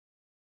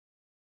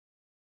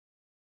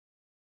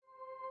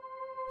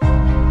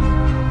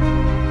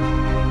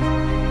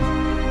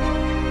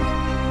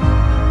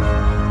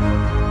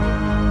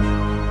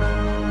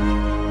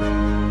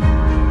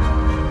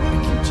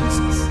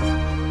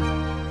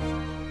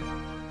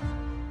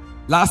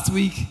Last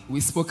week, we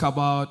spoke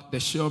about the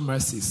sure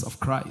mercies of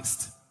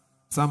Christ.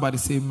 Somebody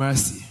say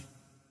mercy.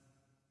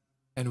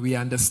 And we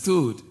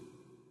understood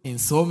in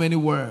so many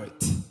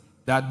words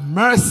that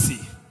mercy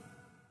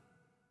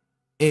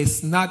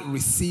is not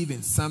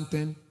receiving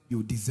something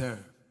you deserve.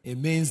 It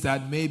means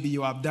that maybe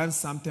you have done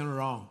something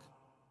wrong.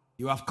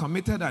 You have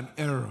committed an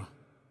error.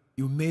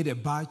 You made a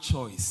bad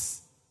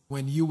choice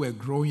when you were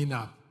growing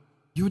up.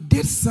 You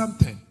did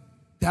something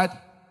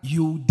that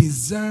you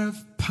deserve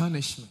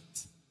punishment.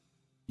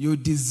 You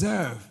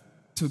deserve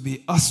to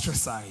be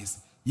ostracized.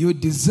 You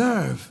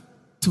deserve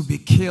to be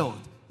killed.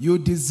 You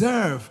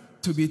deserve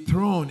to be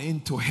thrown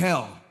into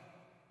hell.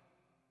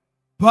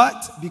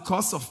 But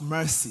because of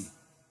mercy,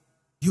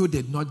 you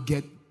did not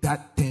get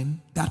that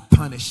thing, that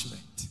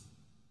punishment.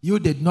 You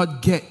did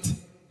not get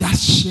that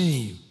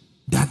shame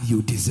that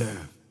you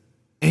deserve.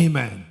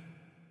 Amen.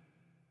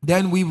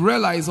 Then we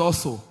realize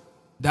also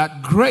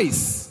that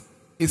grace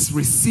is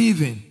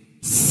receiving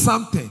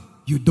something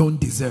you don't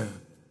deserve.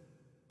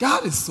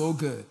 God is so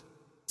good.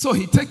 So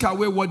he take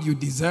away what you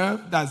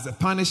deserve, that's the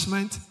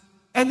punishment,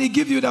 and he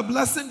give you the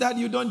blessing that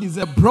you don't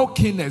deserve.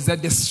 Brokenness, a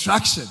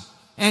distraction.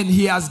 And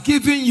he has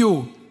given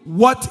you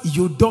what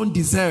you don't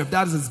deserve.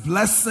 That is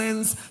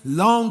blessings,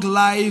 long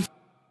life.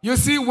 You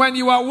see, when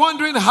you are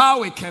wondering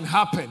how it can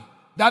happen,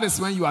 that is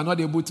when you are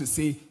not able to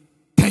say,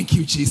 thank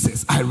you,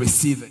 Jesus, I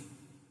receive it.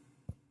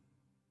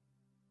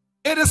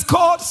 It is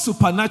called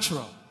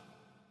supernatural.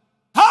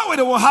 How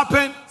it will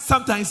happen,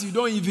 sometimes you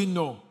don't even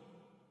know.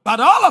 But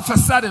all of a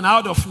sudden,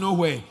 out of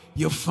nowhere,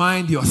 you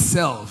find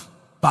yourself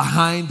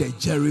behind the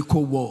Jericho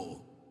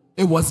wall.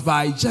 It was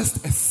by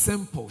just a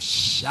simple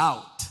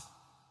shout.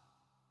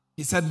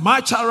 He said,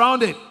 march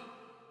around it.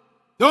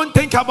 Don't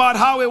think about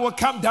how it will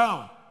come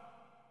down.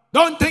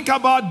 Don't think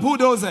about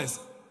bulldozers.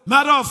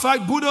 Matter of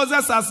fact,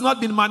 bulldozers has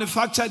not been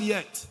manufactured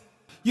yet.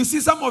 You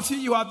see, some of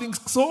you have been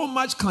so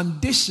much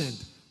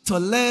conditioned to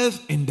live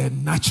in the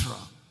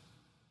natural.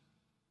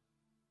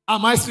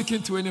 Am I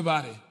speaking to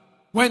anybody?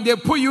 When they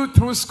put you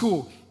through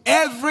school,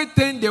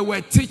 everything they were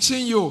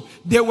teaching you,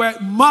 they were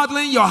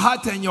modeling your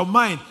heart and your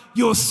mind.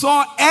 You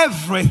saw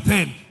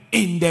everything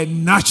in the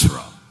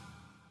natural.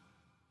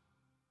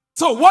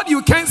 So what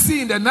you can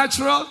see in the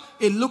natural,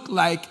 it look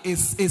like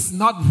it's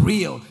not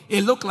real.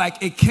 It look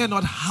like it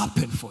cannot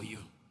happen for you.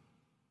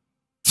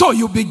 So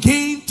you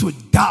begin to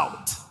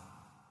doubt.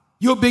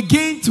 You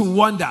begin to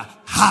wonder,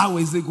 how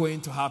is it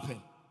going to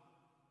happen?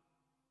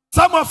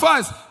 Some of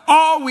us,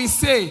 all we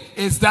say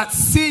is that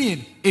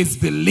seeing is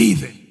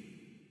believing.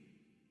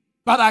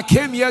 But I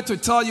came here to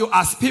tell you,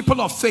 as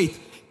people of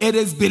faith, it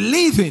is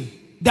believing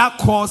that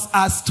caused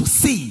us to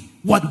see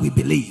what we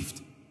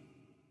believed.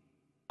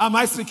 Am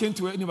I speaking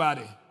to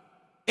anybody?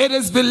 It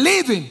is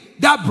believing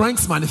that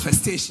brings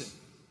manifestation.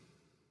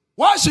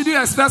 Why should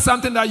you expect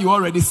something that you're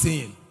already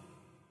seeing?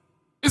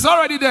 It's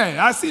already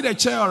there. I see the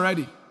chair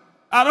already.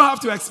 I don't have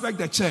to expect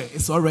the chair.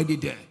 It's already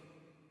there.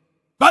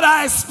 But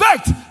I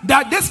expect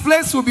that this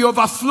place will be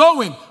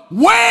overflowing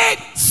with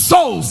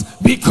souls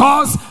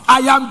because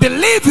I am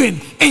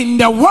believing in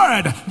the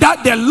word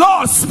that the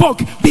Lord spoke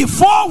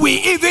before we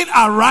even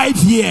arrived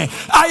here.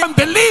 I am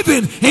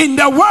believing in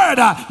the word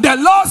the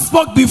Lord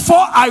spoke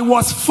before I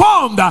was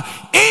formed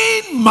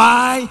in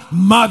my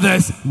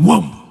mother's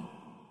womb.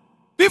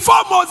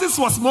 Before Moses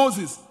was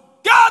Moses,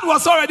 God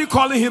was already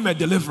calling him a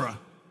deliverer.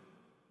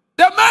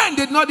 The man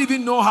did not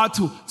even know how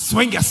to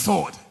swing a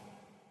sword.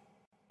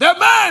 The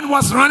man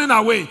was running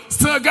away.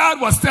 Still, God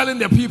was telling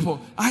the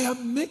people, I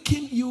am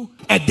making you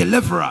a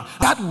deliverer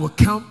that will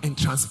come and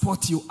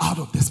transport you out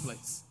of this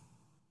place.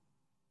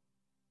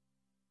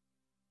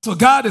 So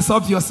God is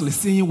obviously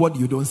seeing what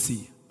you don't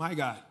see. My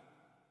God.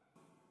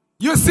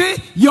 You see,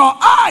 your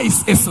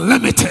eyes is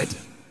limited.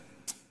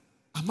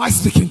 Am I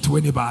speaking to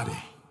anybody?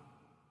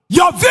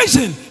 Your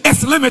vision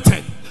is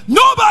limited.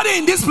 Nobody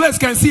in this place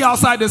can see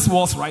outside these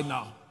walls right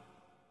now.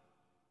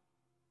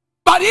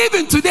 But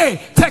even today,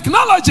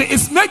 technology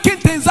is making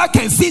things that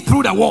can see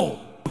through the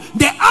wall.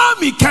 The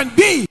army can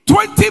be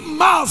 20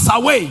 miles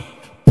away,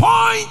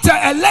 point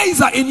a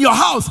laser in your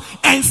house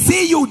and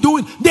see you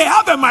doing. They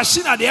have a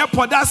machine at the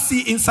airport that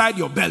see inside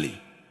your belly.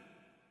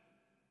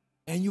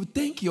 And you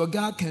think your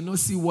God cannot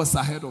see what's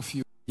ahead of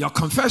you. Your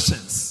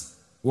confessions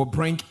will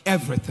bring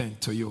everything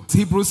to you.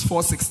 Hebrews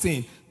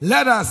 4:16.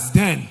 Let us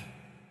then,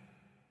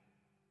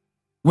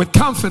 with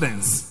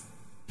confidence,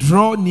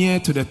 draw near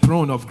to the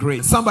throne of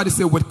grace. Somebody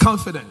say, with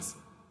confidence.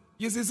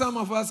 You see, some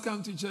of us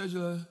come to church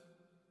well,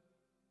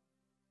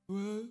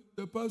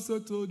 the pastor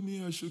told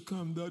me I should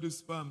come. That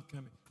is why I'm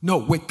coming. No,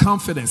 with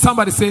confidence.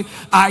 Somebody say,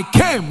 I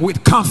came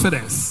with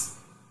confidence.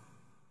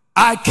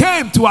 I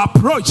came to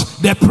approach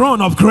the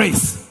throne of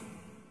grace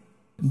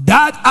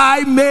that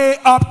I may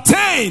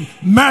obtain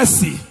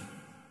mercy.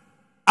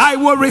 I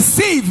will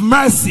receive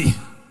mercy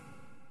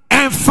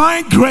and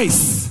find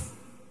grace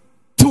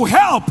to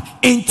help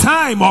in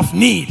time of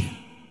need.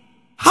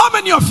 How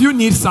many of you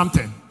need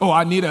something? Oh,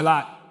 I need a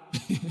lot.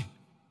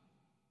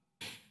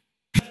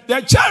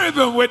 The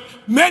cherubim with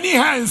many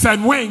hands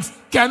and wings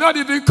cannot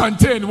even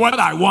contain what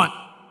I want.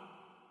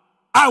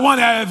 I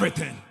want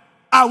everything.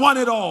 I want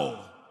it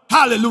all.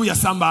 Hallelujah,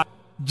 somebody.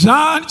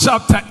 John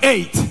chapter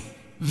 8,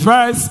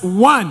 verse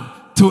 1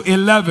 to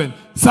 11.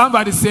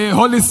 Somebody say,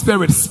 Holy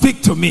Spirit,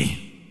 speak to me.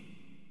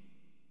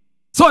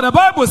 So the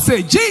Bible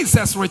says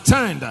Jesus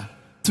returned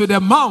to the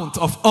Mount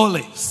of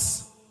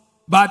Olives.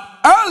 But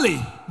early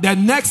the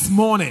next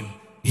morning,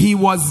 he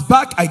was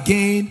back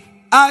again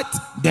at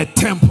the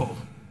temple.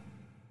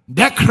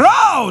 The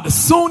crowd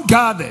soon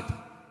gathered,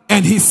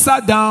 and he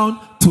sat down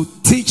to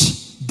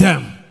teach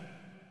them.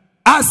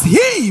 As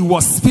he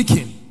was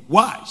speaking,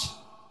 watch.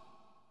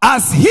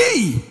 As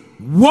he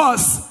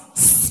was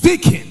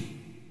speaking,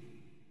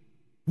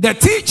 the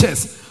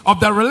teachers of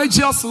the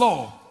religious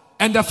law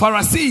and the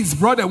Pharisees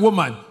brought a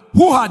woman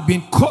who had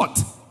been caught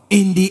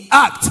in the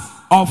act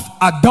of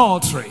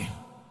adultery.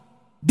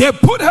 They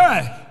put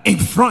her in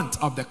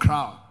front of the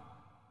crowd.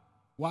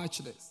 Watch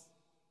this.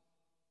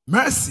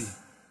 Mercy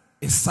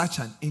is such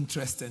an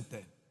interesting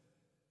thing.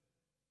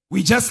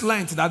 We just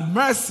learned that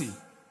mercy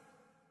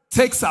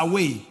takes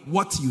away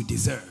what you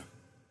deserve.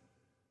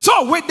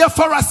 So with the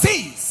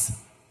Pharisees,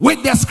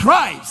 with the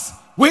scribes,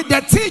 with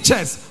the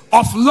teachers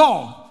of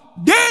law,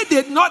 they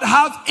did not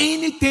have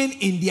anything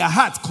in their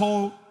heart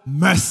called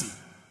mercy.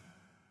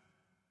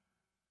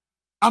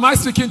 Am I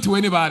speaking to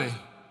anybody?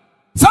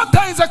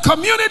 Sometimes a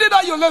community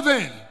that you live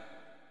in,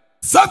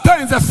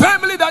 sometimes a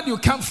family that you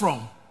come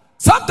from,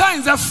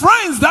 sometimes the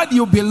friends that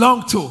you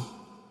belong to,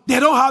 they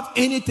don't have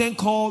anything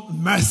called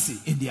mercy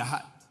in their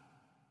heart.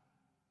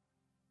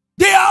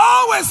 They are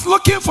always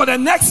looking for the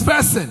next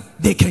person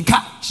they can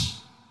catch.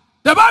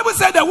 The Bible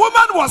said the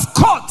woman was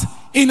caught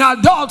in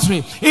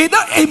adultery.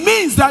 It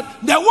means that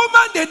the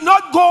woman did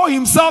not go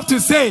himself to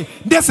say,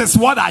 this is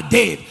what I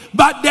did.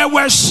 But there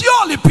were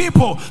surely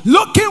people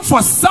looking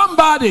for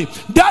somebody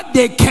that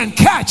they can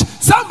catch,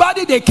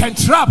 somebody they can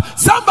trap,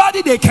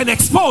 somebody they can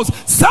expose,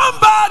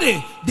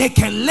 somebody they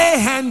can lay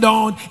hand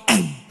on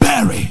and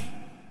bury.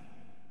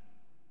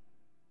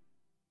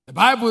 The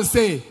Bible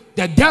says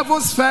the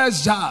devil's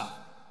first job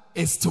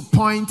is to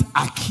point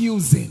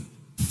accusing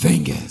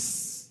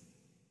fingers.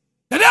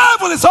 The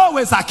devil is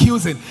always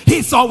accusing.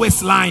 He's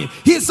always lying.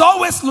 He's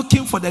always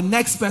looking for the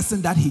next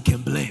person that he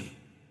can blame.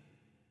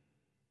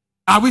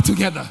 Are we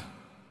together?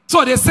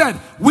 So they said,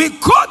 we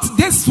caught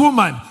this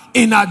woman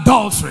in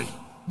adultery.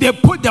 They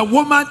put the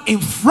woman in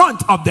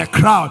front of the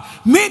crowd,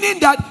 meaning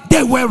that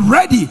they were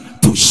ready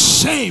to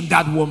shame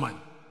that woman.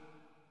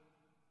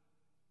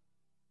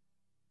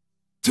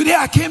 Today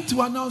I came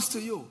to announce to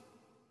you,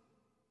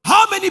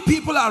 how many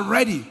people are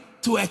ready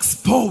to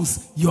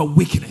expose your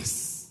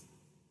weakness?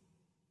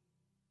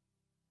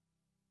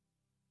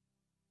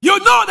 You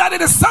know that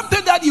it is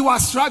something that you are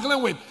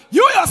struggling with.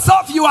 You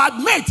yourself, you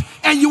admit,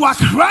 and you are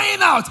crying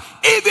out.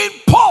 Even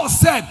Paul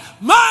said,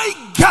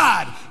 my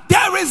God,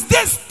 there is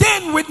this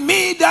thing with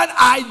me that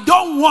I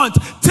don't want.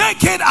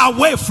 Take it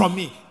away from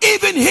me.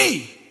 Even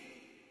he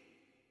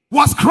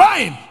was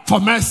crying for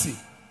mercy.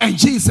 And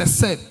Jesus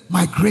said,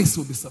 my grace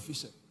will be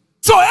sufficient.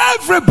 So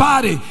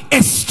everybody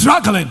is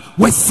struggling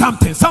with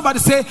something. Somebody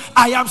say,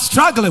 I am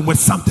struggling with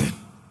something.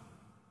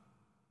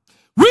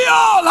 We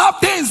all have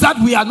things that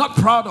we are not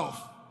proud of.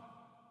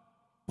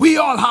 We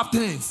all have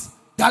things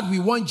that we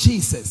want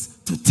Jesus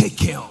to take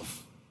care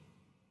of.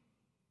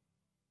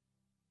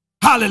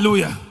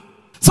 Hallelujah.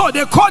 So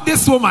they caught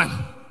this woman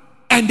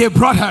and they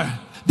brought her.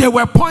 They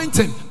were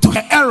pointing to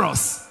her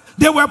errors.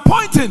 They were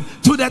pointing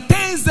to the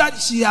things that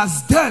she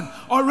has done.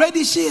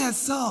 Already she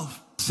herself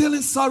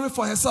feeling sorry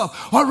for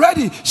herself.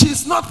 Already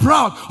she's not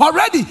proud.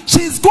 Already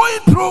she's going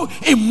through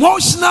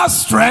emotional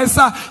stress.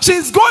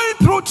 She's going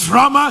through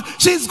trauma.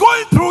 She's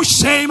going through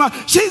shame.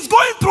 She's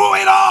going through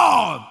it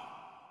all.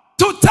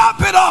 To top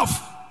it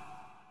off,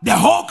 the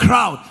whole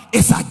crowd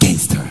is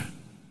against her.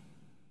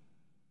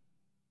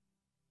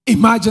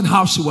 Imagine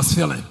how she was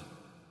feeling.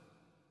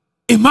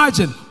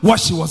 Imagine what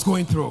she was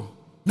going through.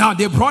 Now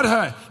they brought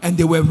her and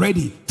they were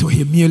ready to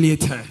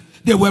humiliate her.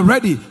 They were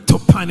ready to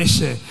punish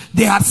her.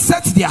 They had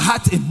set their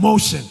heart in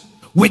motion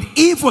with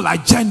evil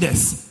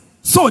agendas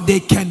so they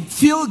can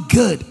feel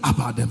good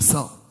about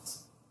themselves.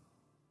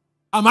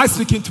 Am I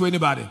speaking to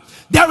anybody?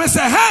 There is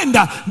a hand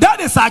that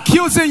is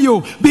accusing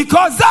you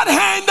because that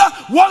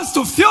hand wants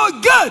to feel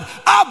good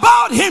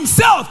about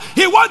himself.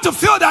 He wants to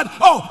feel that,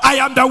 oh, I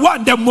am the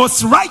one, the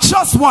most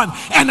righteous one,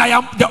 and I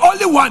am the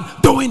only one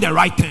doing the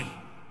right thing.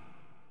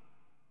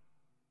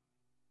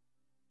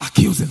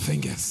 Accusing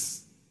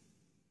fingers.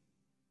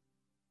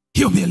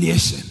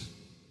 Humiliation.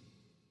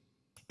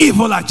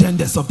 Evil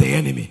agendas of the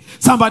enemy.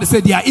 Somebody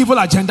said their evil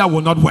agenda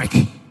will not work.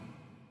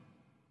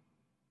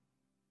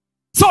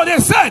 So they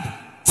said,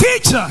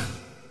 teacher,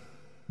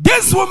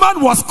 this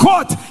woman was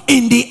caught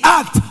in the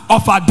act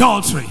of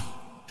adultery.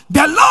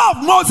 The law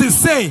of Moses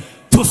say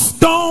to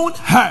stone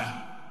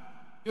her.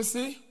 You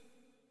see,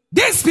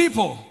 these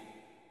people,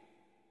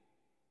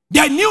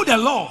 they knew the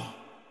law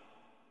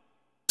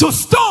to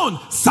stone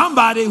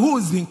somebody who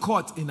has been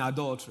caught in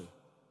adultery.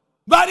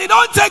 But it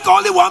don't take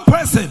only one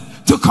person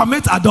to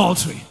commit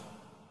adultery.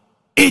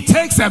 It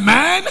takes a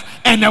man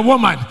and a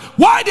woman.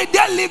 Why did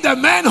they leave the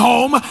man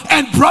home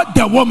and brought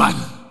the woman?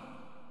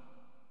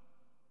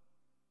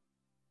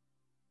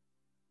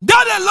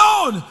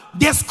 alone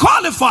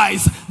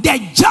disqualifies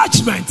the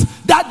judgment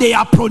that they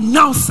are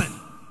pronouncing.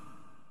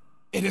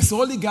 It is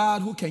only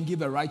God who can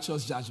give a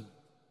righteous judgment.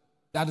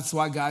 That is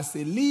why God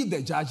said, leave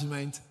the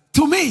judgment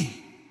to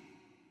me.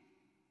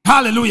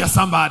 Hallelujah,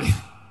 somebody.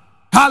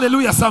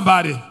 Hallelujah,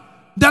 somebody.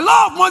 The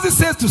law of Moses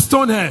says to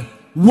stone her.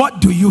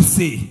 What do you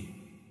say?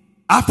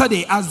 After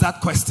they asked that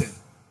question,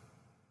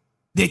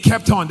 they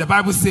kept on. The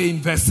Bible says in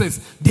verse 6,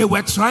 they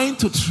were trying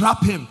to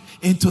trap him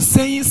into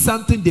saying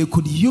something they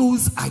could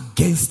use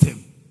against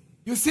him.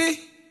 You see,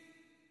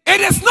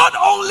 it is not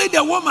only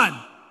the woman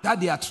that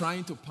they are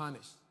trying to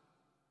punish.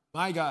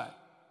 My God.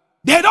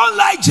 They don't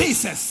like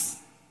Jesus.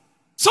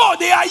 So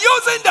they are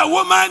using the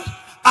woman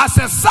as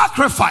a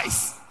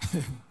sacrifice,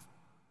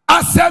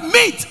 as a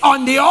meat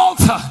on the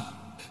altar.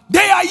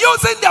 They are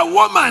using the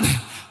woman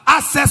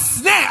as a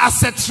snare,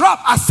 as a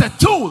trap, as a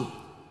tool,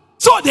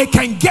 so they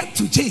can get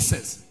to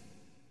Jesus.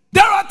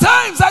 There are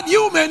times that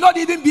you may not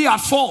even be at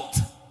fault.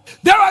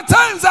 There are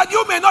times that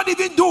you may not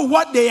even do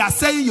what they are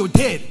saying you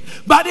did.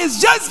 But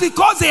it's just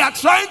because they are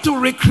trying to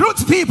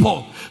recruit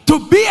people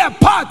to be a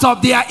part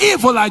of their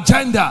evil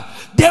agenda.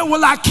 They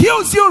will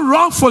accuse you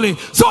wrongfully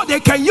so they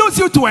can use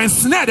you to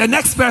ensnare the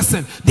next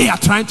person they are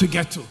trying to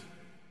get to.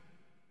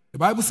 The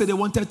Bible said they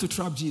wanted to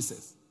trap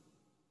Jesus.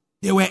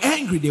 They were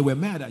angry. They were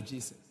mad at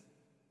Jesus.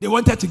 They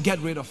wanted to get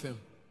rid of him.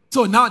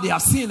 So now they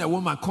have seen a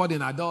woman caught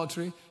in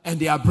adultery and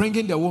they are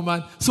bringing the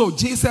woman. So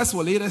Jesus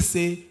will either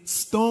say,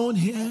 stone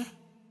her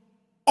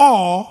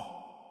or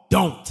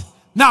don't.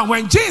 Now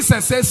when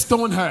Jesus says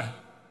stone her,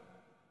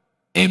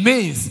 it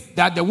means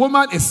that the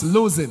woman is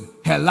losing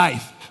her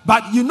life.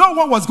 But you know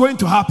what was going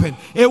to happen?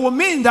 It will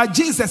mean that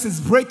Jesus is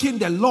breaking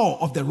the law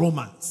of the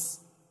Romans.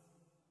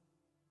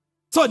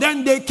 So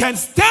then they can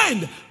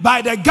stand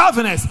by the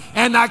governors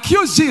and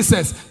accuse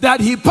Jesus that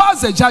he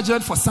passed a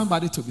judgment for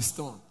somebody to be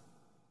stoned.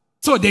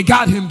 So they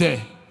got him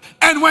there.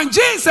 And when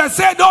Jesus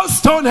said don't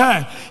stone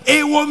her,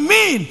 it will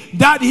mean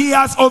that he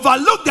has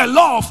overlooked the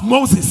law of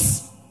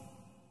Moses.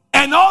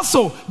 And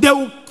also they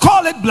will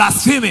call it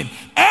blaspheming.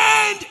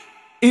 And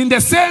in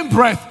the same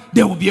breath,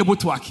 they will be able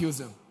to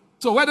accuse him.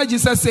 So whether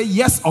Jesus say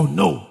yes or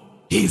no,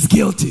 he is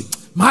guilty.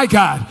 My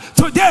God,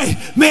 today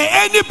may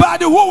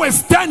anybody who is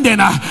standing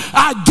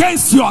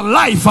against your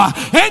life,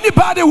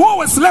 anybody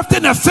who is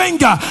lifting a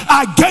finger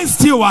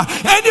against you,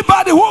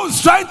 anybody who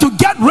is trying to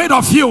get rid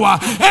of you,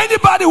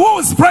 anybody who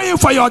is praying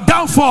for your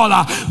downfall,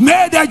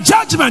 may the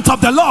judgment of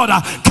the Lord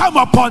come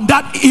upon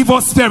that evil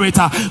spirit.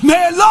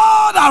 May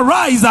Lord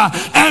arise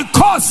and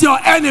cause your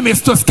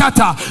enemies to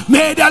scatter.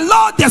 May the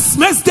Lord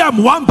dismiss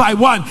them one by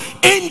one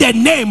in the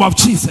name of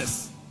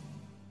Jesus.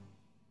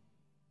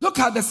 Look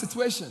at the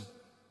situation.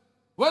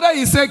 Whether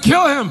he say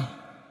kill him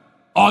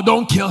or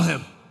don't kill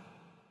him,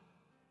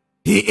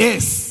 he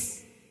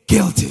is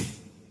guilty.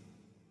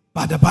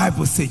 But the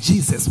Bible says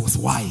Jesus was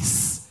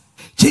wise.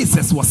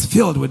 Jesus was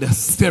filled with the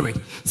Spirit.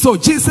 So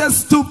Jesus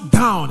stooped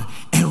down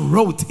and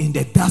wrote in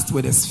the dust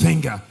with his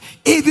finger.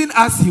 Even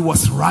as he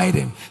was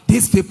writing,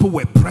 these people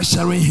were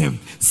pressuring him.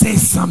 Say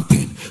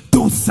something.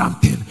 Do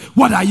something.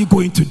 What are you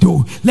going to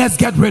do? Let's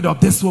get rid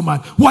of this woman.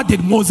 What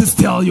did Moses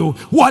tell you?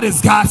 What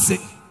is God saying?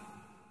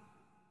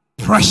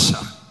 Pressure.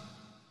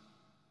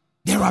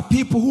 There are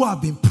people who have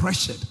been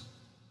pressured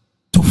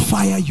to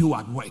fire you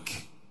at work.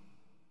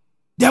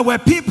 There were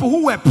people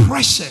who were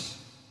pressured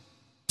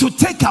to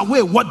take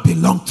away what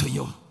belonged to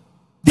you.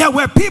 There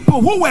were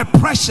people who were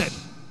pressured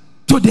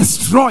to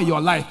destroy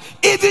your life.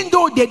 Even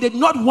though they did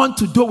not want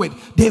to do it,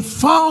 they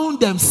found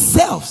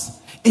themselves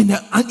in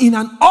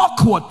an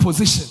awkward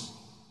position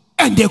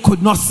and they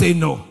could not say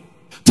no.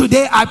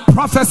 Today I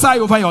prophesy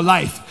over your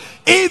life.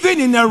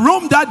 Even in a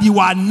room that you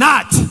are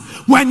not,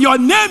 when your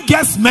name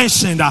gets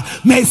mentioned,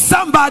 may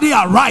somebody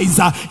arise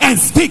and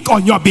speak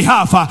on your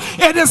behalf.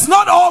 It is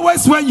not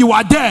always when you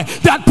are there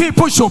that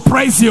people should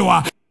praise you.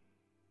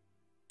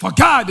 For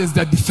God is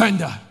the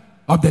defender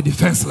of the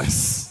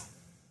defenseless.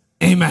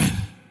 Amen.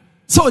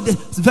 So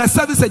verse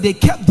 7 said they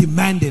kept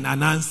demanding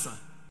an answer.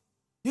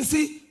 You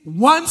see,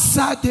 one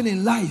sad thing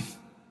in life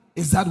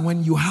is that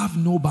when you have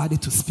nobody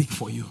to speak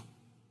for you,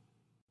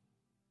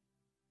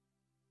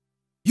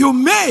 you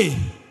may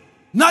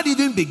not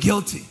even be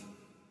guilty.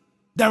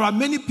 There are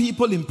many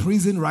people in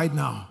prison right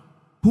now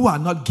who are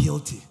not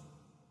guilty,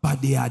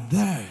 but they are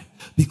there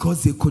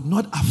because they could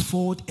not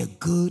afford a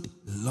good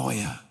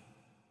lawyer.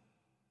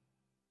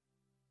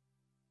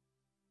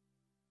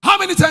 How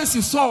many times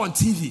you saw on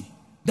TV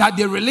that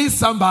they released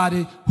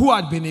somebody who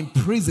had been in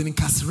prison,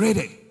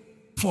 incarcerated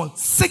for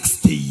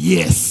 60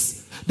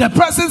 years? The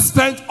person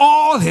spent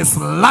all his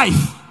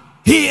life.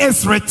 He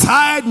is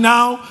retired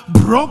now,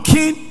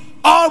 broken,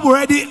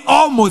 already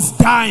almost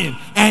dying,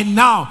 and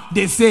now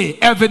they say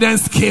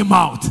evidence came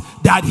out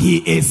that he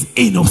is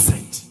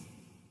innocent.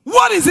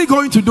 What is he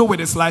going to do with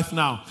his life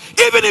now?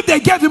 Even if they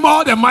gave him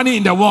all the money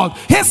in the world,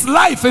 his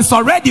life is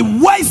already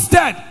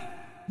wasted.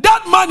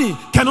 That money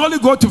can only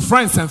go to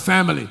friends and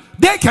family.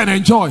 They can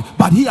enjoy,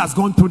 but he has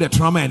gone through the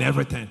trauma and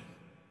everything.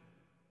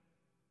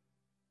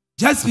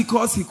 Just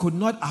because he could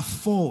not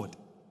afford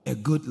a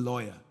good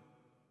lawyer.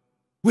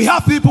 We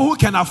have people who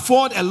can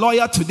afford a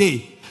lawyer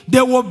today.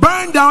 They will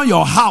burn down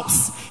your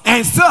house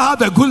and still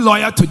have a good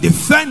lawyer to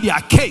defend their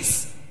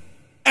case.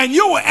 And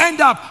you will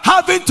end up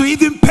having to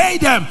even pay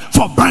them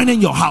for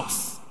burning your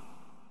house.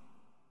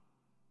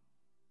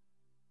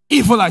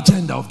 Evil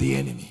agenda of the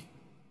enemy.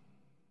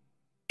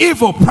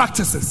 Evil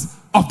practices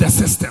of the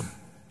system.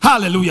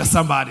 Hallelujah,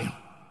 somebody.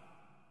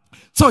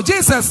 So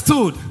Jesus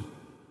stood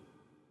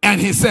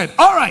and he said,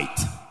 all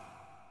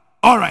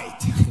right,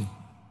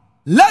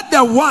 let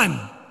the one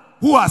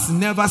who has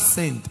never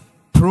sinned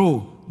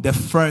throw the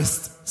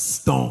first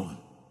stone.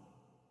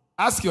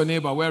 Ask your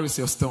neighbor, where is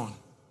your stone?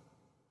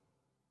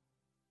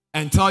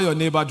 And tell your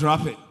neighbor,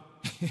 drop it.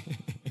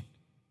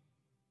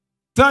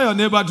 Tell your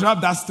neighbor,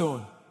 drop that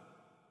stone.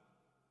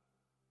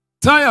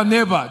 Tell your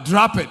neighbor,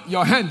 drop it.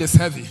 Your hand is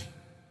heavy.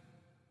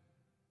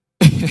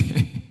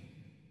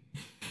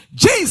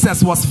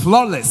 Jesus was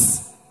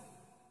flawless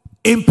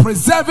in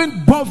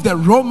preserving both the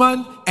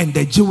Roman and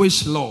the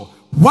Jewish law,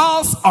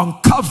 whilst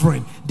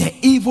uncovering the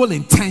evil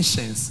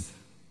intentions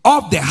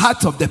of the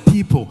hearts of the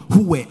people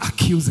who were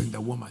accusing the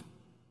woman.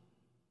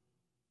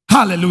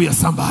 Hallelujah,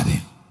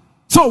 somebody.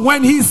 So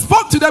when he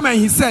spoke to them and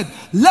he said,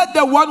 let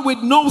the one with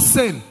no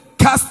sin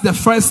cast the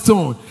first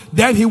stone,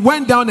 then he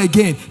went down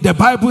again. The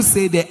Bible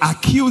says the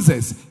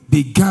accusers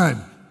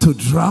began to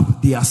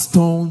drop their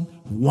stone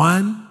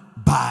one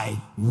by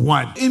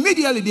one.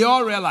 Immediately they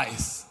all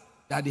realized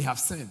that they have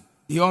sinned.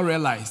 They all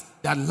realize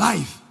that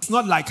life is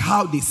not like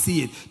how they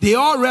see it. They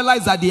all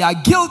realize that they are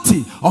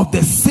guilty of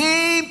the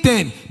same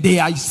thing they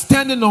are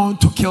standing on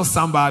to kill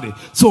somebody.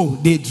 So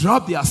they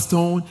dropped their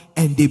stone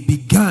and they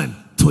began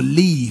to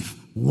leave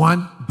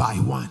one by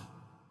one.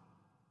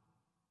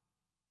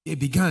 They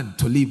began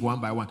to leave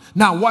one by one.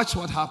 Now watch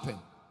what happened.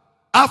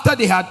 After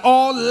they had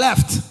all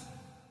left,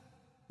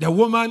 the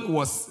woman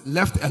was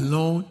left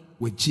alone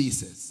with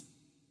Jesus.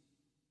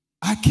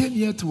 I came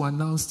here to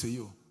announce to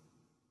you,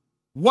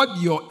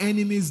 what your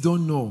enemies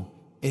don't know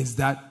is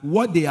that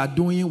what they are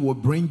doing will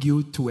bring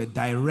you to a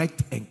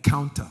direct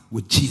encounter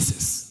with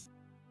Jesus.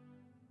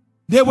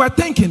 They were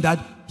thinking that,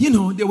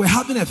 they were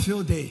having a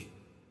field day.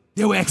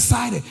 They were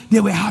excited. They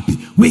were happy.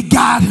 We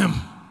got him.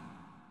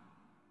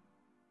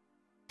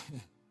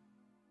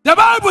 The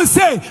Bible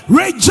says,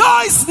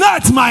 rejoice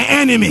not, my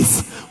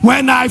enemies.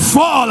 When I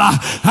fall,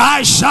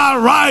 I shall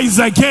rise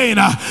again.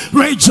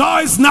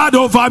 Rejoice not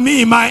over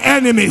me, my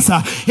enemies.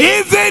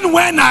 Even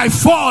when I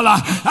fall,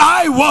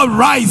 I will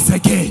rise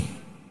again.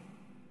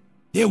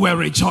 They were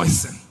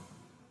rejoicing.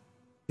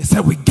 They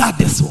said, we got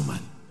this woman.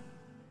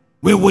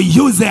 We will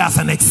use her as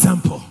an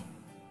example.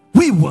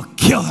 We will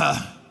kill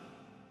her.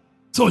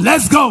 So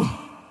let's go.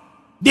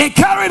 They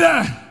carried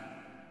her.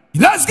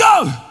 Let's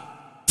go.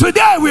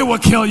 Today we will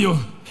kill you.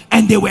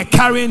 And they were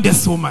carrying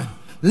this woman.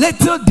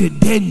 Little did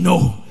they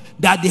know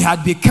that they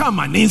had become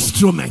an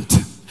instrument.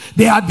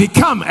 They had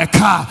become a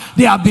car.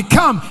 They had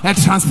become a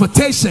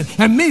transportation,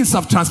 a means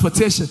of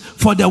transportation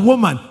for the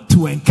woman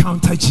to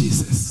encounter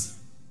Jesus.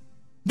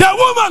 The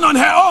woman on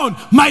her own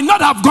might not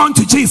have gone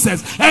to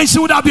Jesus and she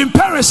would have been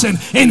perishing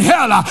in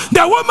hell.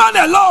 The woman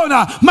alone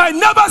might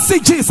never see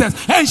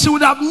Jesus and she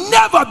would have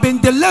never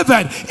been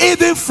delivered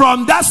even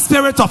from that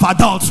spirit of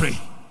adultery.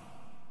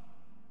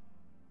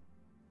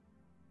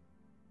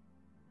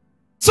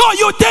 So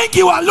you think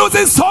you are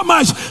losing so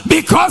much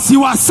because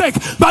you are sick,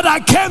 but I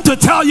came to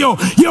tell you,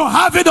 you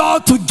have it all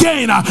to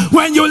gain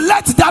when you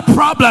let that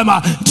problem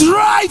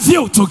drive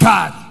you to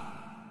God.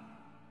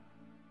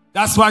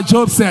 That's why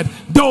Job said,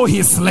 though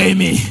he slay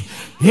me,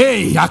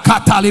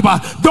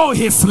 though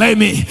he slay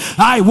me,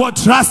 I will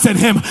trust in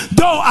him.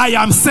 Though I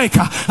am sick,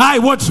 I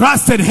will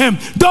trust in him.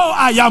 Though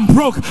I am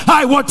broke,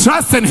 I will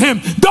trust in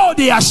him. Though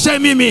they are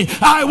shaming me,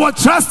 I will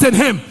trust in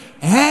him.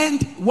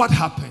 And what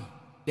happened?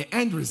 The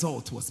end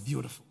result was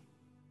beautiful.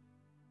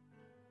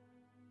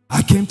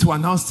 I came to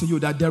announce to you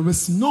that there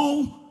is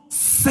no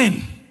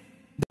sin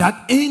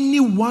that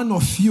any one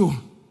of you,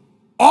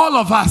 all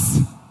of us,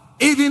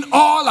 even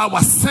all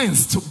our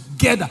sins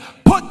together,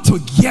 put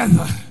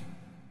together,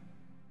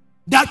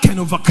 that can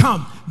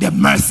overcome the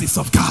mercies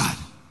of God.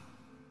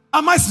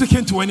 Am I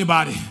speaking to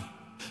anybody?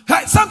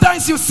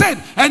 Sometimes you sit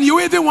and you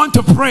even want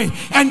to pray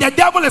and the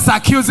devil is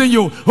accusing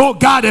you. Oh,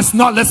 God is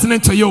not listening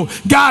to you.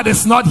 God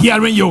is not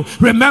hearing you.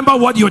 Remember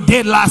what you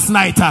did last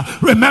night.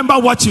 Remember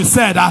what you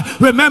said.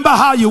 Remember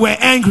how you were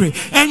angry.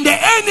 And the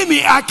enemy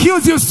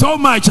accused you so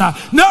much.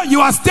 Now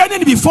you are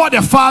standing before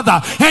the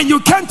Father and you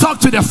can't talk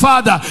to the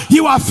Father.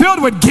 You are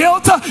filled with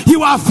guilt.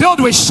 You are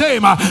filled with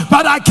shame.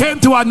 But I came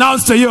to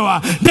announce to you,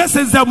 this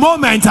is the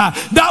moment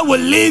that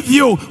will leave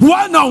you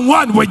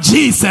one-on-one with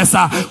Jesus.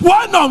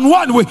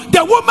 One-on-one with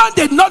the woman.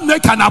 Did not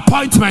make an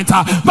appointment,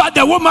 but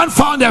the woman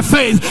found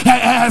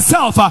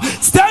herself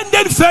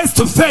standing face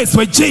to face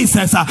with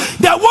Jesus.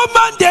 The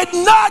woman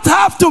did not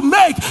have to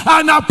make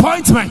an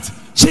appointment.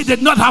 She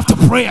did not have to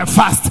pray and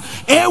fast.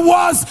 It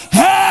was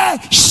her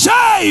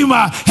shame,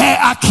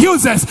 her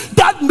accusers,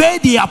 that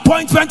made the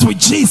appointment with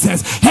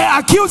Jesus. Her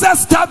accusers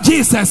stopped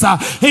Jesus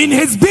in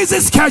his busy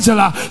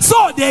schedule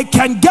so they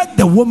can get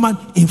the woman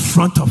in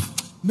front of.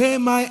 May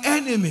my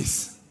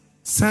enemies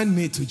send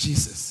me to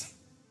Jesus.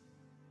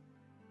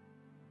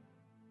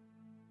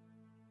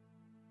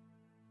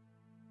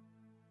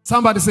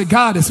 Somebody say,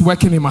 God is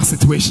working in my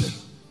situation.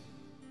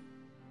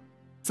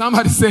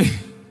 Somebody say,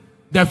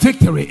 the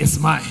victory is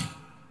mine.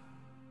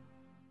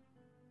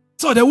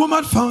 So the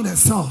woman found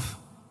herself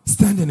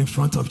standing in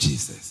front of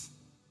Jesus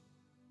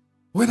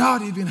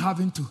without even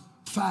having to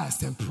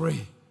fast and pray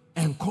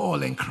and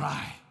call and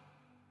cry.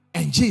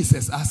 And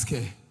Jesus asked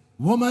her,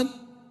 woman,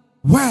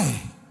 where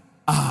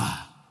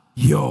are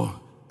your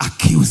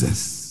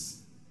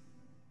accusers?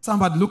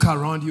 Somebody look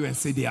around you and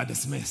say they are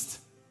dismissed.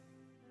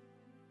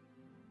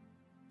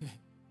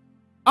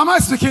 Am I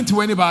speaking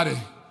to anybody?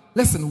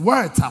 Listen,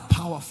 words are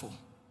powerful.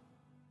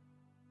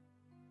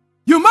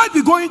 You might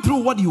be going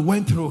through what you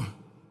went through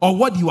or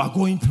what you are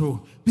going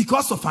through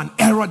because of an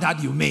error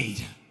that you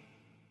made.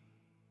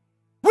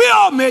 We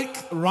all make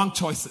wrong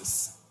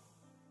choices.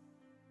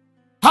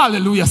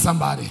 Hallelujah,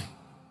 somebody.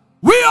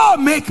 We all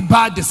make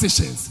bad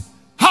decisions.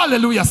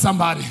 Hallelujah,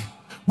 somebody.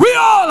 We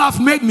all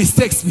have made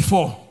mistakes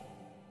before.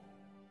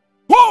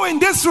 Who in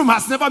this room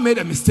has never made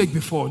a mistake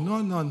before? No.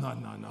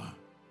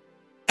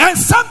 And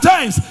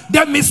sometimes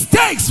the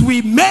mistakes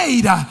we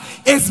made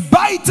is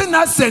biting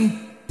us and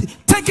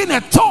taking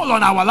a toll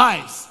on our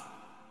lives.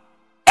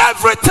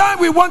 Every time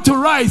we want to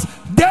rise,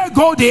 there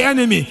go the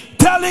enemy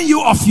telling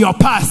you of your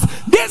past.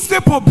 These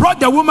people brought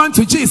the woman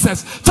to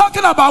Jesus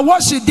talking about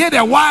what she did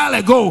a while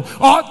ago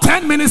or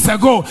 10 minutes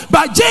ago.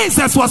 But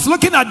Jesus was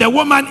looking at the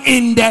woman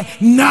in the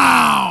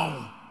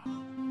now.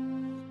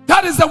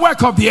 That is the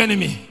work of the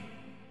enemy.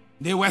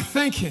 They were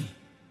thinking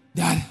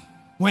that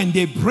when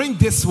they bring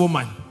this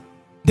woman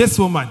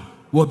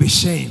will be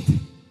shamed.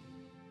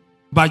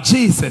 But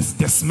Jesus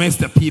dismissed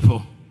the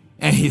people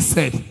and he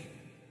said,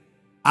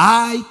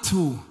 I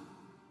too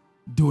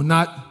do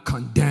not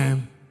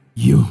condemn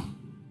you.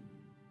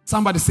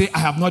 Somebody say, I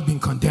have not been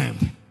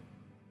condemned.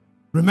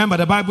 Remember,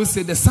 the Bible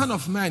said the Son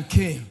of Man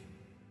came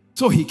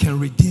so he can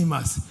redeem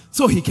us,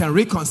 so he can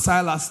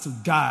reconcile us to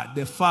God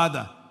the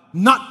Father,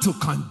 not to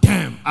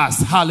condemn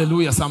us.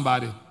 Hallelujah,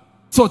 somebody.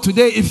 So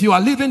today, if you are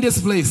leaving this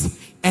place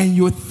and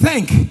you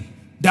think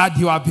that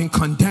you have been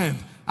condemned,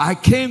 I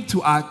came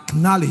to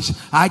acknowledge,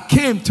 I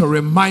came to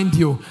remind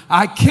you,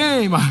 I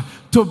came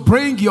to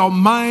bring your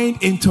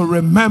mind into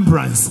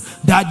remembrance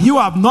that you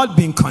have not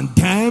been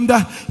condemned,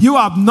 you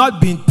have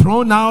not been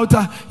thrown out,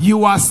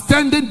 you are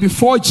standing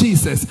before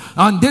Jesus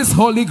on this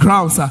holy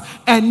grounds,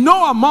 and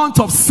no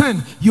amount of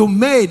sin you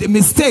made,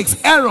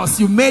 mistakes, errors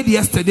you made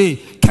yesterday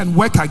can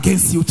work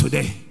against you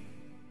today.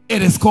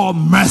 It is called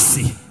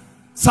mercy.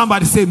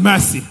 Somebody say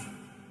mercy.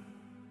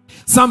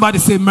 Somebody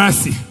say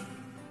mercy.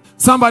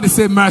 Somebody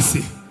say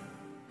mercy.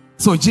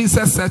 So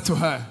Jesus said to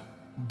her,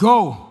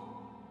 go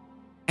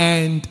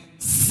and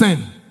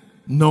sin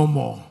no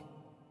more.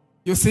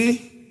 You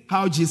see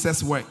how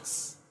Jesus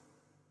works.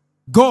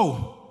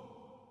 Go.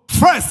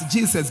 First,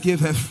 Jesus gave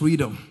her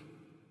freedom.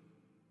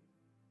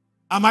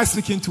 Am I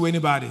speaking to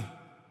anybody?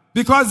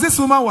 Because this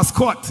woman was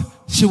caught.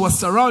 She was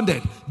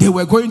surrounded. They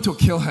were going to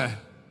kill her.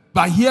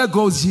 But here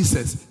goes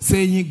Jesus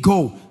saying,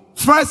 go.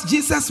 First,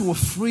 Jesus will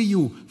free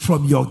you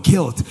from your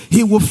guilt.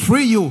 He will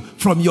free you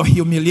from your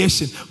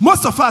humiliation.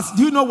 Most of us,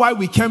 do you know why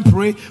we can't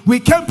pray?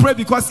 We can't pray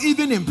because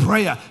even in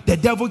prayer, the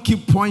devil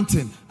keeps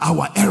pointing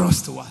our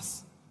errors to us.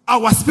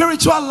 Our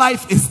spiritual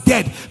life is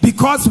dead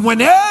because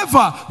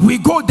whenever we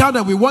go down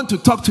and we want to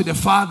talk to the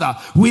Father,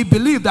 we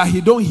believe that he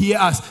don't hear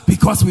us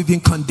because we've been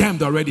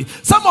condemned already.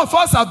 Some of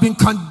us have been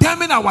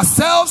condemning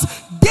ourselves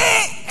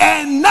day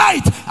and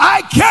night.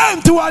 I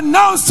came to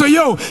announce to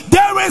you,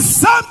 there is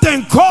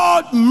something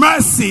called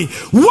mercy.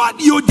 What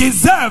you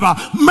deserve,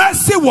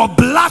 mercy will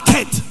block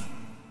it.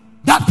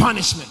 That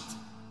punishment,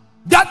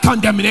 that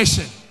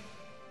condemnation,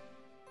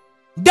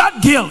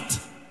 that guilt,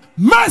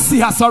 mercy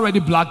has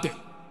already blocked it.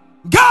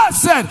 God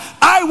said,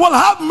 I will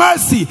have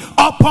mercy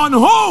upon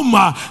whom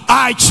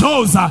I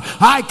chose.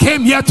 I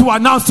came here to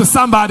announce to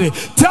somebody,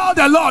 tell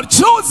the Lord,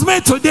 choose me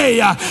today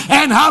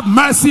and have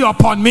mercy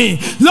upon me.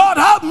 Lord,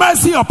 have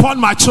mercy upon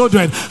my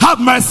children.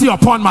 Have mercy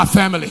upon my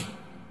family.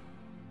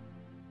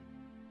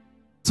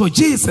 So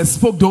Jesus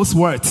spoke those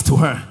words to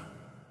her.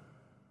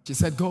 She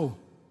said, go.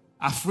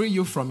 I free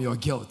you from your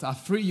guilt. I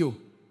free you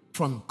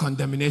from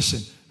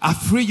condemnation. I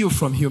free you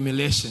from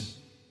humiliation.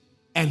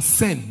 And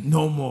sin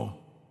no more.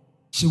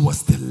 She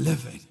was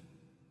delivered.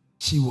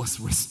 She was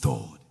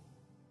restored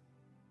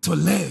to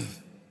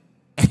live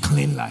a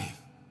clean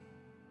life.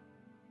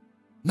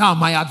 Now,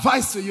 my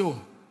advice to you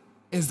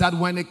is that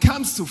when it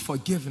comes to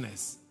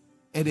forgiveness,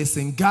 it is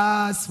in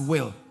God's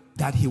will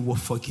that he will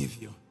forgive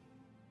you.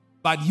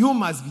 But you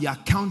must be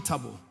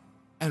accountable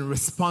and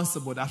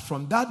responsible that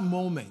from that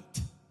moment,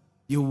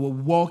 you will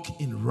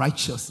walk in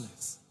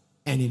righteousness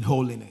and in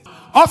holiness.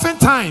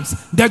 Oftentimes,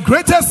 the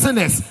greatest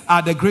sinners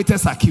are the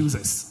greatest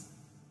accusers.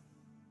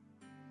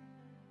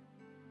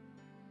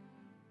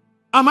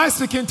 Am I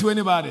speaking to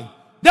anybody?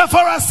 The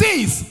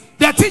Pharisees,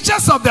 the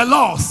teachers of the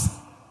laws,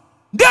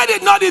 they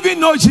did not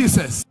even know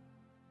Jesus.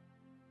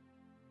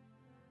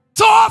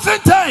 So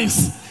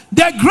oftentimes,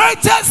 the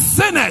greatest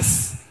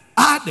sinners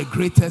are the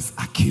greatest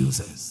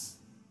accusers.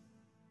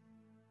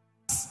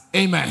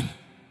 Amen.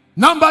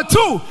 Number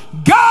 2,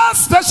 God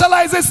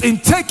specializes in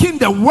taking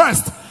the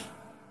worst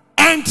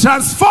and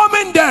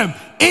transforming them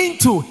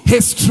into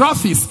his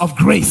trophies of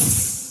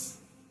grace.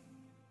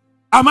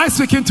 Am I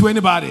speaking to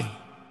anybody?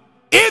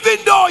 Even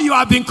though you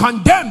have been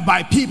condemned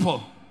by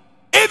people,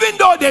 even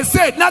though they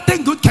said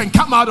nothing good can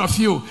come out of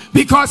you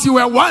because you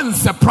were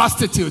once a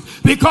prostitute,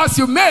 because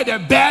you made a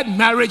bad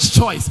marriage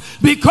choice,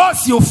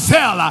 because you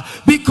fell,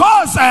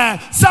 because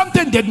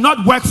something did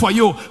not work for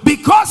you,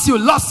 because you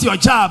lost your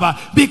job,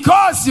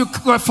 because you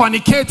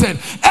fornicated,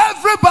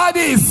 everybody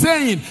is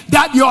saying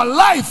that your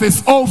life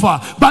is over.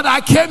 But I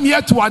came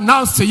here to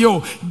announce to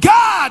you,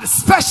 God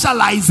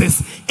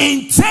specializes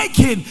in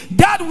taking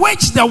that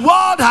which the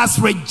world has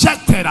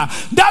rejected,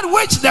 that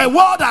which the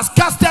world has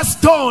cast a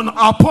stone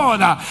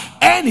upon,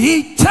 and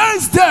he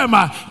turns them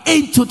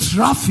into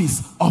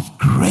trophies of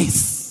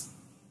grace.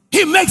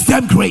 He makes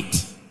them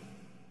great.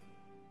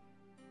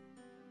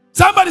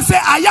 Somebody say,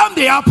 I am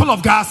the apple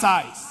of God's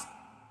eyes.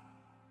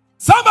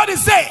 Somebody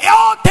say,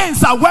 all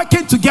things are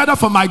working together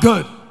for my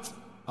good.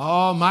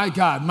 Oh my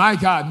God, my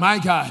God, my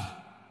God,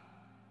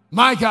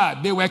 my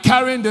God. They were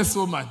carrying this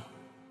woman.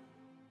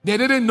 They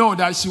didn't know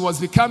that she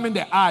was becoming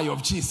the eye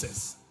of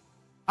Jesus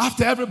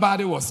after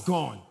everybody was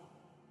gone.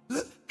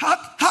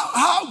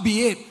 How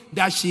be it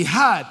that she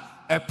had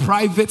a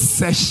private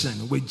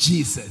session with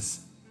Jesus?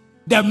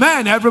 The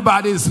man,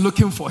 everybody is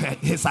looking for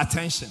his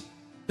attention.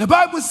 The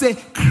Bible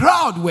says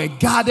crowd were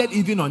gathered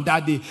even on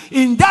that day.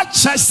 In that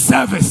church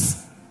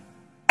service,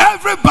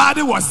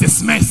 everybody was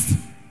dismissed.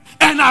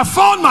 And I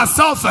found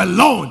myself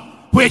alone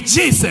with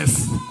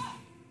Jesus.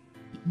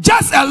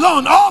 Just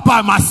alone, all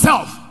by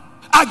myself.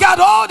 I got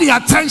all the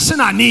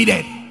attention I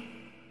needed.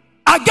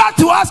 I got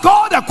to ask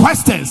all the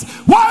questions.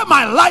 Why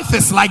my life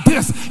is like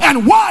this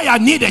and why I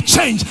need a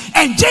change.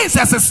 And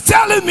Jesus is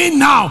telling me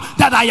now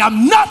that I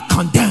am not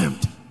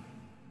condemned.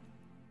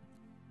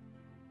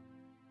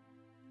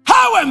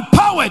 How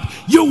empowered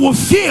you will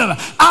feel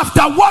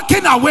after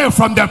walking away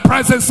from the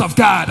presence of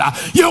God.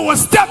 You will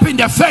step in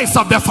the face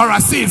of the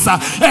Pharisees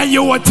and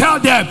you will tell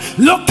them,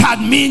 look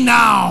at me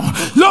now.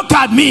 Look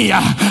at me.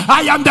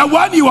 I am the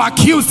one you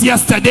accused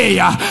yesterday.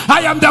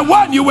 I am the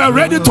one you were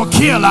ready to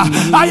kill.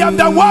 I am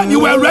the one you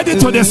were ready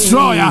to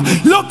destroy.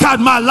 Look at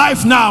my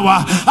life now.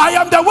 I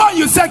am the one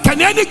you said, can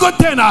any good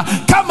thing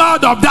come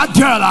out of that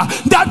girl,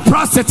 that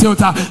prostitute,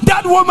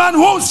 that woman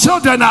whose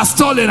children are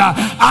stolen?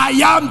 I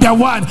am the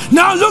one.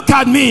 Now look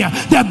at me.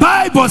 The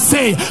Bible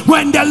says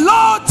when the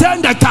Lord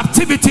turned the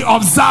captivity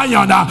of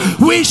Zion,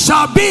 we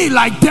shall be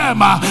like them.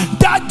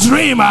 That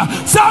dream,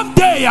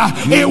 someday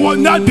it will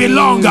not be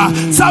long.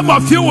 Some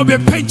of you will be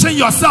pinching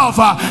yourself,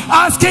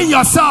 asking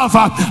yourself,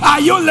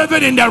 are you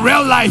living in the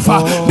real life?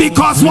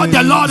 Because what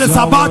the Lord is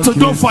about to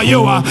do for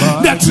you,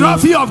 the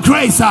trophy of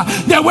grace,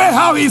 the way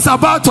how he's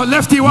about to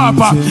lift you up,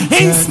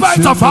 in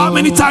spite of how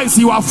many times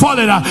you have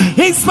fallen,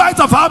 in spite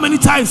of how many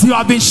times you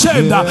have been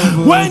shamed,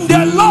 when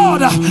the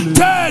Lord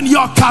turn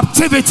your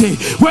captivity,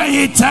 when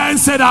he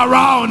turns it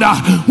around,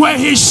 when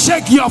he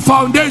shake your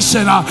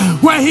foundation,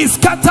 when he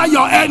scatter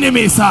your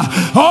enemies,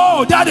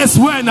 oh, that is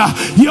when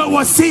you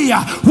will see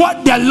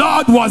what the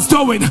Lord was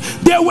doing.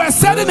 They were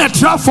setting a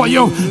trap for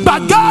you,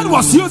 but God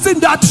was using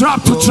that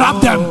trap to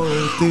trap them.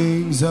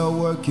 Things are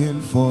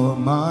working for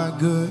my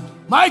good.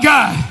 My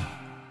God,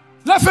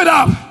 lift it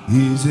up.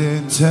 He's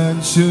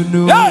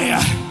intentional.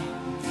 Yeah.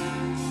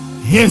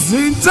 He's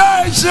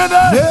intentional.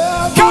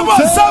 Come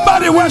on,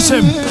 somebody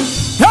worship.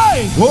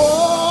 Hey,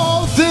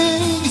 all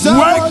things are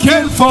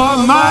working for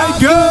my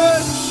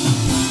good.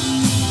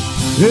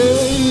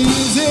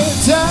 He's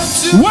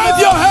intentional. Wave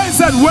your hands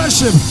and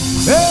worship.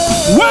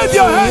 Wave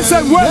your hands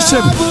and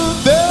worship.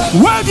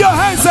 Wave your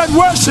hands and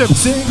worship.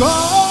 Sing,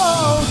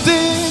 all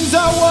things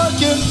are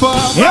working for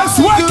my good. It's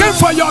working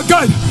for your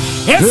good.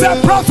 It's a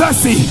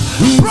prophecy.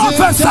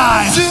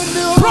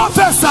 Prophesy.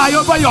 Prophesy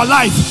over your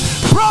life.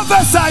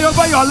 Prophesy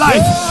over your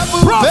life.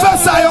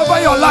 Prophesy over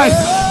your life.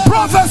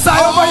 Prophesy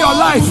over your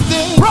life.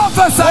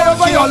 Prophesy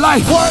over your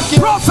life.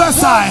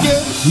 Prophesy.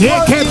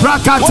 Leke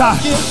brakata.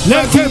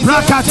 Leke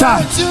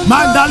brakata.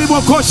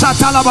 Mandalibo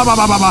koshata la baba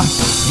baba.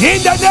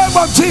 In the name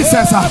of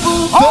Jesus.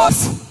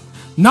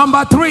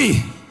 Number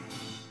 3.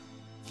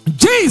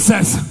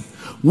 Jesus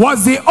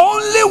was the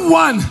only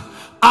one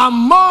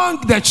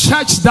among the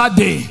church that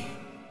day.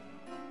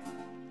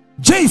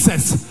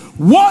 Jesus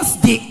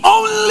was the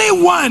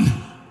only one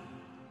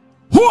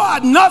who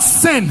had not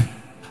sinned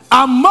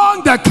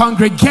among the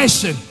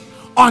congregation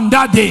on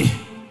that day.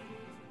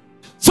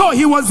 So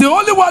he was the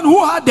only one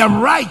who had the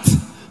right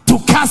to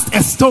cast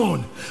a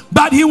stone,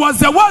 but he was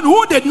the one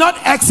who did not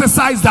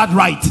exercise that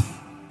right.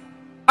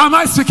 Am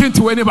I speaking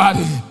to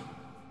anybody?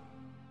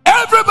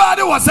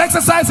 Everybody was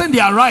exercising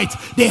their right.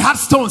 They had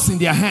stones in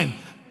their hand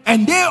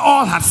and they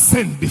all had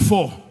sinned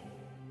before.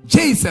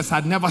 Jesus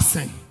had never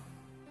sinned,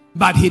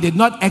 but he did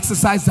not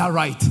exercise that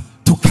right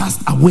to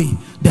cast away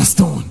the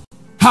stone.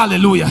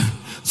 Hallelujah.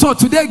 So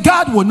today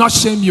God will not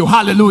shame you.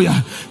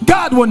 Hallelujah.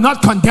 God will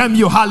not condemn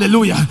you.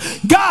 Hallelujah.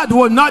 God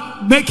will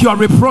not make your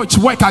reproach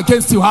work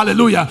against you.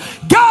 Hallelujah.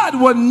 God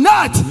will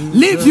not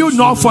leave you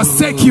nor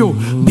forsake you,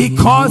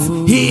 because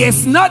he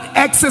is not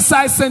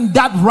exercising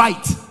that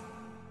right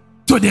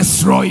to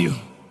destroy you.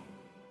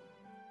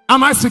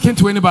 Am I speaking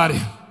to anybody?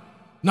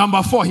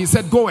 Number 4, he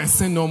said, go and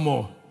sin no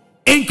more.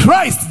 In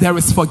Christ, there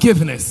is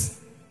forgiveness.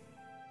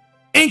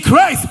 In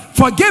Christ,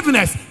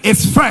 forgiveness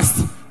is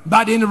first,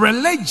 but in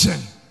religion,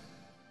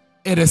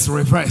 it is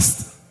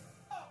reversed.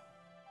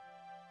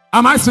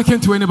 Am I speaking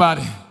to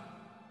anybody?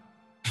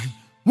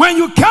 When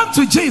you come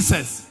to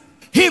Jesus,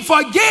 he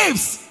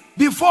forgives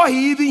before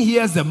he even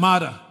hears the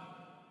matter.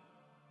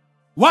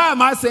 Why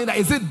am I saying that?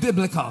 Is it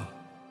biblical?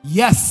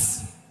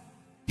 Yes.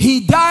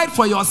 He died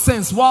for your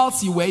sins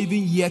whilst you were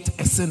even yet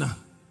a sinner.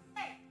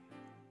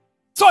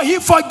 So he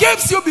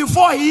forgives you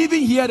before he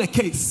even hears the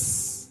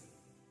case.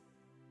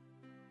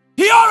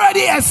 He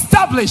already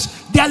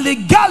established the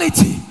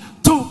legality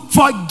to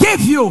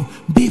forgive you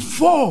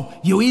before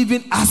you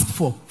even ask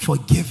for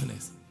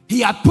forgiveness.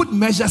 He had put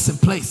measures in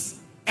place.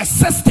 A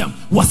system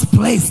was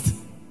placed.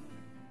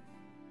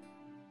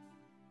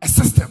 A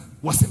system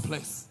was in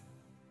place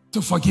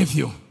to forgive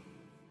you.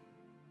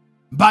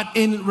 But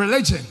in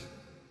religion,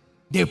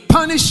 they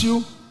punish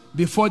you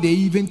before they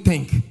even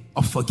think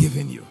of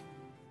forgiving you.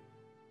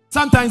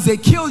 Sometimes they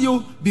kill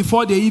you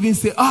before they even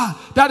say,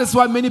 that is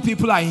why many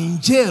people are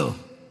in jail.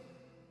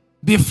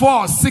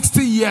 Before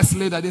 60 years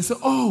later, they say,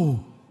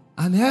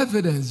 an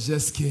evidence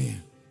just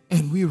came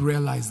and we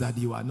realize that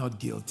you are not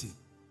guilty.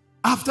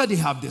 After they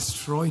have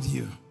destroyed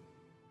you,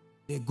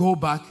 they go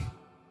back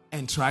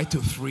and try to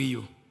free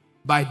you.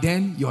 By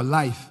then, your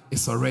life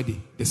is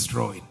already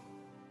destroyed.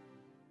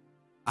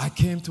 I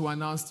came to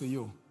announce to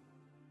you,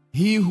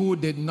 he who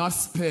did not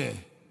spare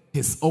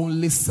his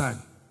only son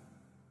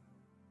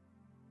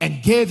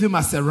and gave him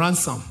as a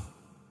ransom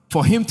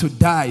for him to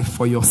die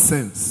for your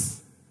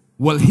sins,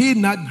 will he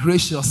not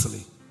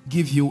graciously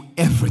give you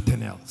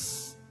everything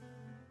else?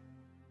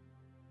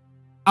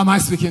 Am I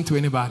speaking to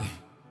anybody?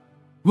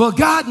 Will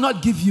God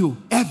not give you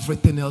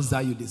everything else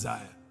that you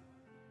desire?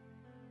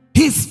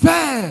 He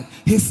spared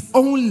his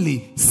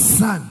only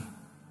son.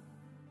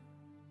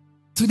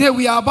 Today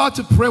we are about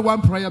to pray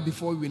one prayer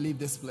before we leave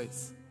this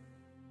place.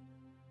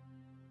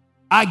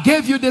 I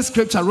gave you this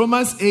scripture,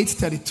 Romans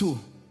 8:32.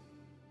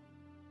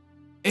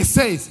 It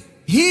says,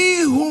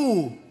 he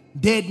who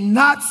did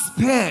not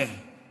spare,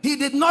 he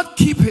did not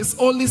keep his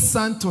only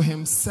son to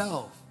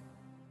himself.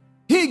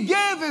 He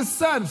gave his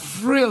son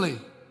freely,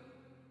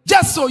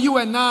 just so you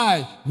and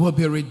I will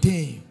be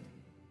redeemed.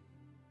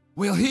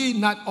 Will he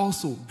not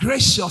also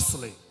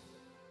graciously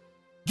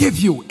give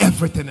you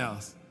everything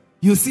else?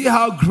 You see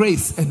how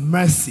grace and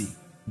mercy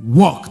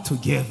walk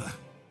together.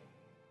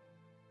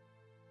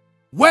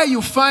 Where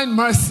you find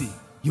mercy,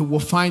 you will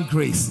find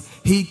grace.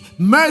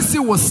 Mercy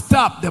will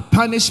stop the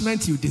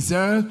punishment you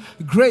deserve.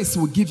 Grace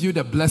will give you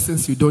the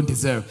blessings you don't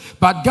deserve.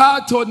 But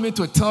God told me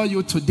to tell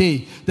you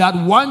today that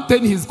one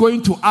thing he's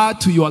going to add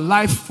to your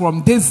life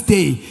from this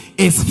day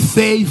is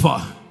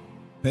favor.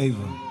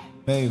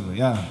 Favor,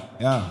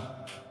 yeah.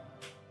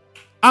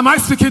 Am I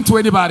speaking to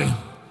anybody?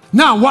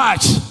 Now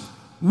watch.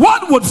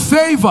 What would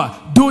favor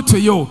do to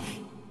you?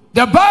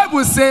 The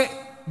Bible says,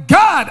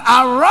 God,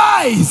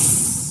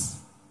 arise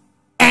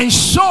and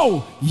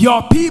show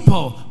your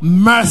people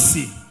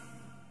mercy,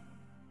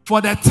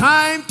 for the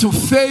time to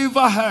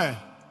favor her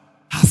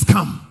has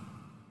come.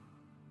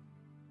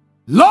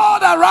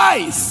 Lord,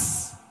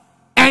 arise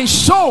and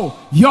show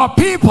your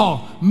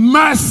people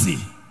mercy,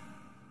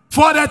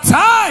 for the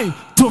time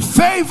to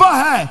favor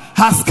her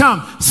has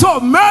come. So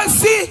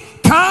mercy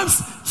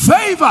comes,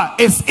 favor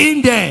is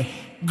in there,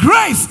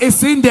 grace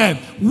is in there.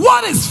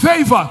 What is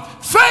favor?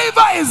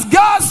 Favor is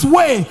God's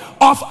way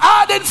of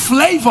adding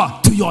flavor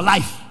to your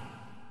life.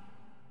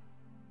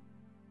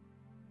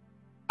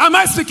 Am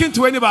I speaking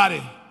to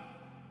anybody?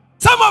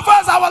 Some of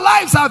us, our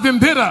lives have been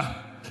bitter.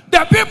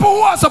 The people who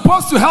are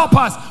supposed to help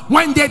us,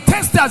 when they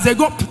taste us, they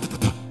go,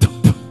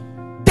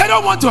 they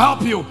don't want to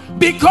help you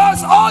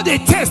because all they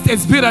taste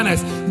is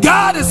bitterness.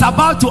 God is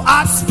about to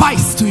add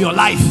spice to your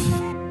life.